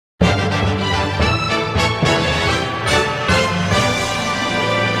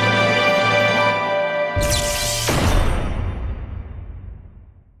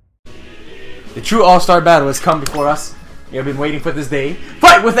true all-star battle has come before us. We have been waiting for this day.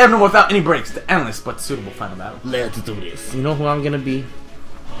 Fight with everyone without any breaks. The endless but suitable final battle. Let's do this. You know who I'm gonna be?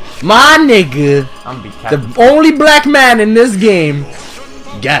 My nigga. I'm gonna be Captain. The only black man in this game.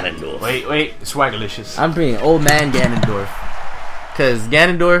 Ganondorf. Wait. Swaggerlicious. I'm being old man Ganondorf. Cause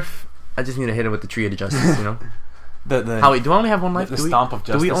Ganondorf, I just need to hit him with the Tree of Justice, you know? Howie, do I only have one life? The stomp of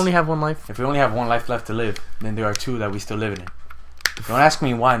justice. Do we only have one life? If we only have one life left to live, then there are two that we still live in. Don't ask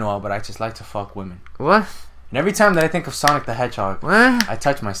me why, Noel, but I just like to fuck women. What? And every time that I think of Sonic the Hedgehog, what? I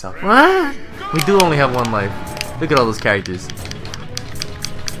touch myself. What? We do only have one life. Look at all those characters.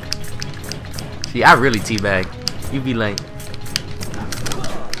 See, I really teabag. You be like,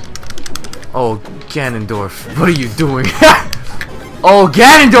 oh, Ganondorf, what are you doing? Oh,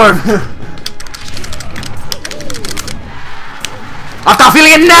 Ganondorf! I'm not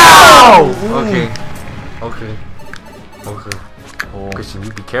feeling it now! Okay. Oh. Christian, you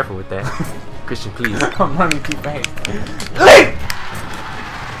be careful with that. Christian, please. I'm running too fast. Link!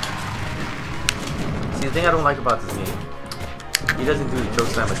 See, the thing I don't like about this game, he doesn't do the choke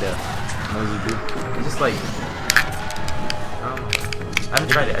slam of death. What does he do? It's just like, I don't know. I haven't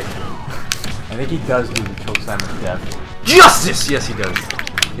tried it actually. I think he does do the choke slam of death. Justice! Yes, he does.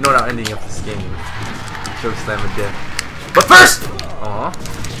 You know what I'm ending up this game with? Choke slam of death. But first!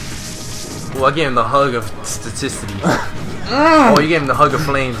 Well, I gave him the hug of staticity. Oh, you gave him the hug of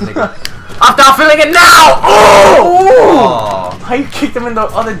flames, nigga. I'm not feeling it now! Oh! How you kicked him in the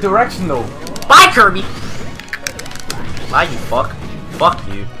other direction, though? Bye, Kirby! Bye, you fuck. Fuck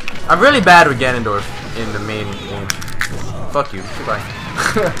you. I'm really bad with Ganondorf in the main game. Fuck you. Goodbye.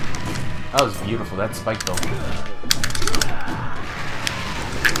 That was beautiful. That spike, though.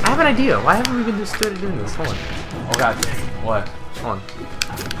 I have an idea. Why haven't we been started doing this? Hold on. Oh, God. What? Hold on.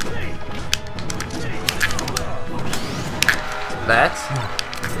 That.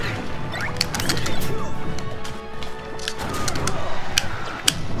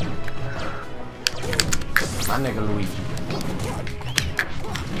 My nigga Luigi.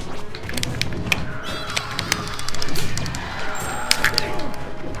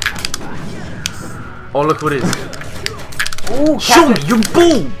 Oh, look what it is. Ooh, show me your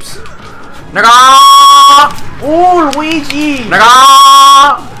boobs! Nigga! Ooh, Luigi! Nigga!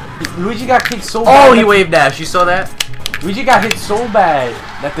 Luigi got kicked so bad. Oh, he waved dash. You saw that? Luigi got hit so bad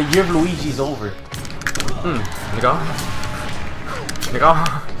that the year of Luigi's over. Nigga. Nigga.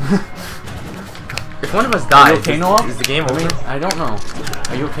 If one of us dies, okay, Noah? Is the game over? I don't know.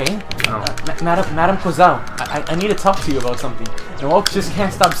 Are you okay? No. Madam Kozal, I need to talk to you about something. Noah just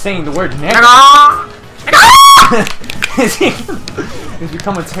can't stop saying the word nigga. It's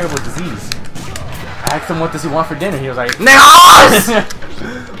become a terrible disease. I asked him what does he want for dinner. He was like, nigga!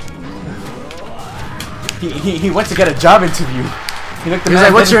 he went to get a job interview. He was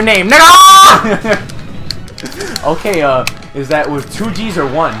like, what's your name? Nigga! Okay, is that with 2 G's or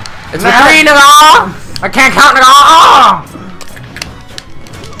 1? It's with 3, nigga! I can't count, nigga!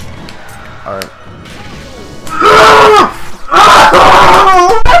 Alright.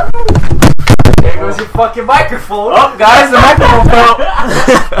 There goes your fucking microphone. Oh, guys, the microphone fell.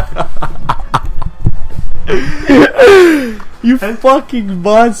 You fucking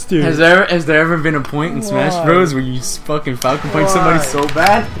monster. Has there ever been a point in Smash Bros where you fucking Falcon Punch somebody so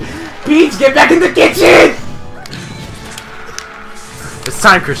bad? Peach, get back in the kitchen! It's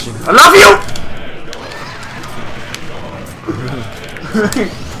time, Christian. I love you!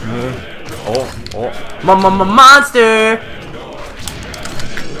 Monster!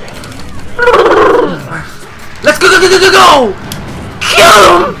 Let's go!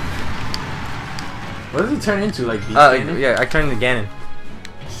 Kill him! What does he turn into? Like Beast yeah, I turned into Ganon.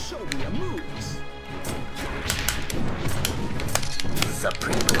 Show me your moves. What's up,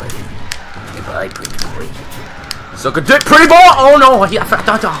 pretty boy? Goodbye, pretty boy. Suck a dick, pretty boy! Oh no!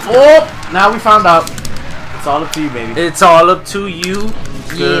 Oh! Now we found out. It's all up to you, baby. It's all up to you,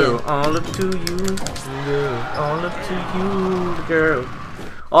 girl. Yeah. All up to you, girl. All up to you, girl.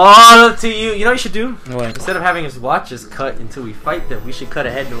 All up to you. You know what you should do? What? Instead of having us watch us cut until we fight them, we should cut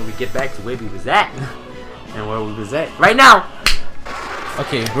ahead when we get back to where we was at. And where we was at right now.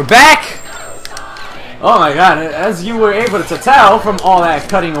 Okay, we're back! Oh my god, as you were able to tell from all that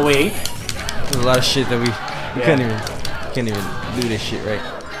cutting away. There's a lot of shit that we can't even do this shit right.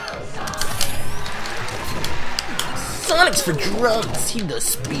 Sonic's for drugs. He does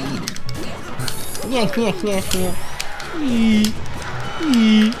speed. Yeah. I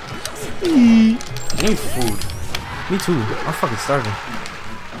need food. Me too. I'm fucking starving.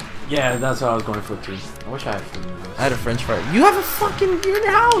 Yeah, that's what I was going for too. I wish I had food. I had a French fry. You have a fucking. You're in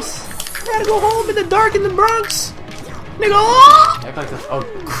your house. You gotta go home in the dark in the Bronx. Nigga. Act like this. Oh,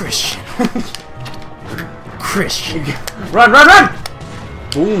 Christian. Christian. Run, run, run!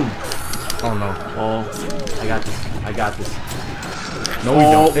 Boom. Oh no. Oh, I got this. I got this. No, we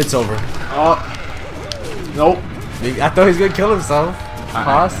don't. It's over. Oh. Nope. I thought he was gonna kill himself.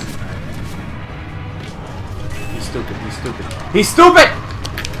 Pause. He's stupid. He's stupid. He's stupid!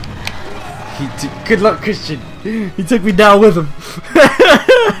 Good luck, Christian. He took me down with him.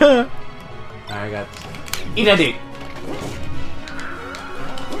 I got this. Eat that dick.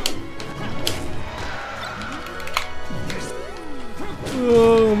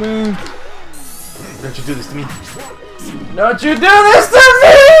 Oh man. Don't you do this to me. Don't you do this to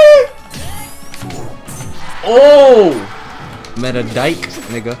me! Oh! Meta dyke,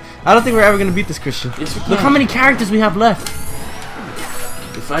 nigga. I don't think we're ever gonna beat this Christian. Yes, we can. Look how many characters we have left.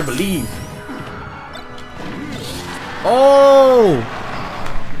 If I believe. Oh!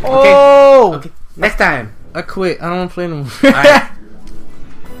 Oh! Okay. Next time. I quit. I don't want to play no more. Alright.